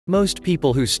Most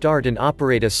people who start and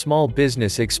operate a small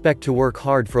business expect to work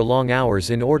hard for long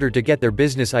hours in order to get their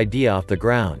business idea off the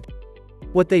ground.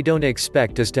 What they don't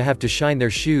expect is to have to shine their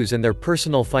shoes and their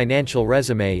personal financial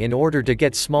resume in order to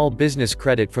get small business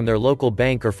credit from their local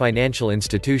bank or financial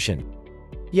institution.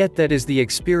 Yet that is the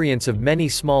experience of many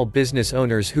small business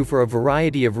owners who for a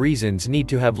variety of reasons need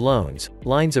to have loans,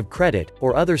 lines of credit,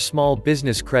 or other small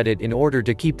business credit in order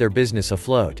to keep their business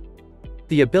afloat.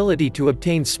 The ability to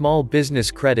obtain small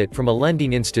business credit from a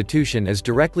lending institution is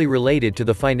directly related to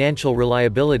the financial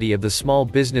reliability of the small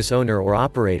business owner or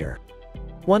operator.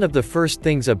 One of the first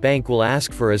things a bank will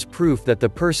ask for is proof that the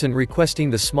person requesting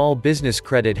the small business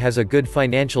credit has a good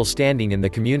financial standing in the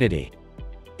community.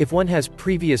 If one has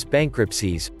previous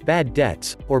bankruptcies, bad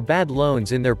debts, or bad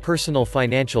loans in their personal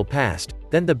financial past,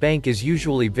 then the bank is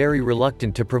usually very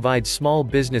reluctant to provide small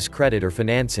business credit or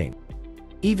financing.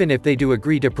 Even if they do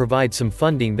agree to provide some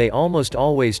funding, they almost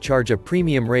always charge a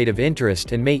premium rate of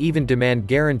interest and may even demand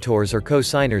guarantors or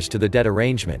co-signers to the debt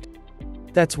arrangement.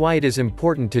 That's why it is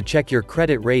important to check your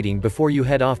credit rating before you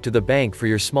head off to the bank for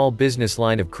your small business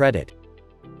line of credit.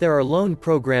 There are loan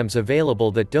programs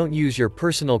available that don't use your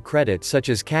personal credit, such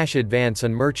as cash advance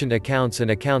on merchant accounts and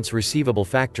accounts receivable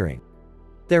factoring.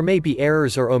 There may be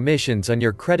errors or omissions on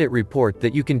your credit report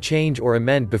that you can change or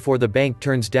amend before the bank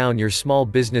turns down your small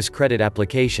business credit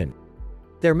application.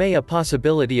 There may be a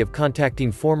possibility of contacting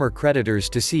former creditors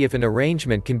to see if an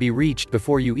arrangement can be reached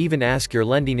before you even ask your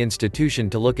lending institution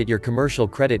to look at your commercial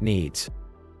credit needs.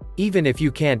 Even if you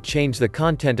can't change the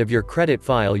content of your credit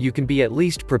file, you can be at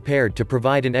least prepared to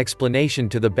provide an explanation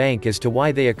to the bank as to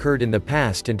why they occurred in the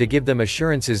past and to give them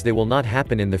assurances they will not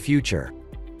happen in the future.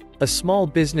 A small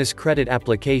business credit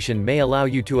application may allow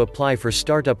you to apply for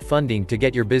startup funding to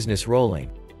get your business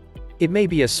rolling. It may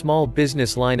be a small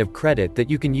business line of credit that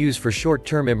you can use for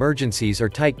short-term emergencies or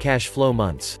tight cash flow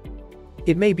months.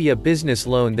 It may be a business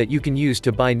loan that you can use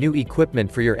to buy new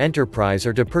equipment for your enterprise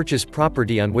or to purchase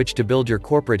property on which to build your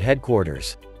corporate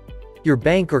headquarters. Your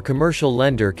bank or commercial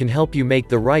lender can help you make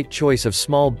the right choice of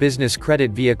small business credit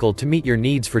vehicle to meet your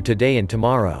needs for today and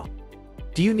tomorrow.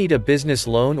 Do you need a business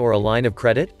loan or a line of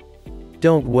credit?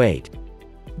 Don't wait.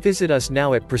 Visit us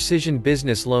now at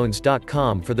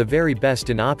precisionbusinessloans.com for the very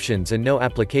best in options and no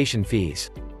application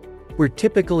fees. We're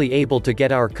typically able to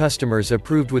get our customers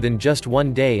approved within just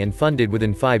 1 day and funded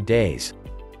within 5 days.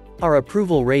 Our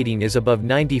approval rating is above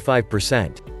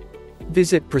 95%.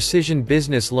 Visit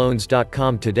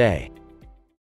precisionbusinessloans.com today.